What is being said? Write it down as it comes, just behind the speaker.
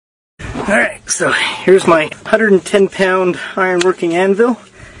Alright, so here's my 110-pound iron working anvil.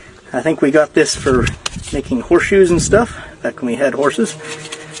 I think we got this for making horseshoes and stuff, back when we had horses.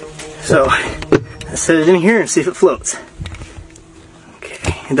 So, let's set it in here and see if it floats.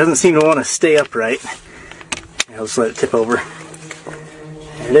 Okay, it doesn't seem to want to stay upright. I'll just let it tip over.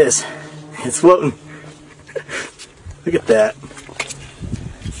 There it is. It's floating. Look at that.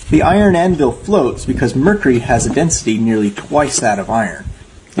 The iron anvil floats because mercury has a density nearly twice that of iron.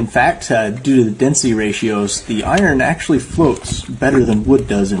 In fact, due to the density ratios, the iron actually floats better than wood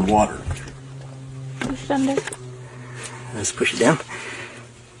does in water. Push it under. Let's push it down.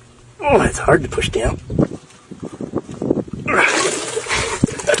 Oh, that's hard to push down.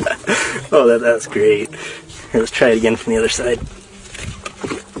 Oh, that's great. Here, let's try it again from the other side.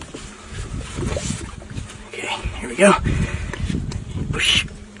 Okay, here we go. Push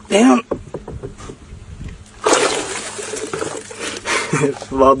down. It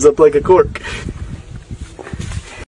bobs up like a cork.